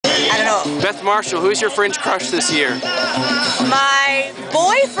Beth Marshall, who's your Fringe crush this year? My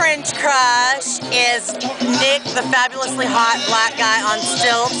boyfriend crush is Nick, the fabulously hot black guy on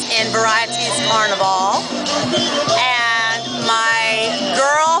stilts in Variety's Carnival. And my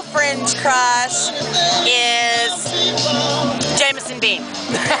girlfriend crush is Jameson Bean.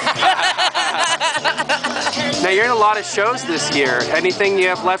 Now you're in a lot of shows this year. Anything you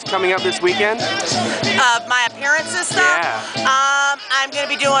have left coming up this weekend? My appearances stuff? Yeah. I'm going to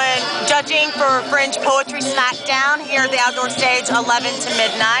be doing judging for Fringe Poetry Smackdown here at the Outdoor Stage 11 to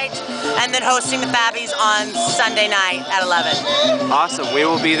midnight, and then hosting the Fabbies on Sunday night at 11. Awesome. We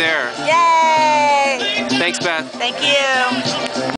will be there. Yay! Thanks, Beth. Thank you.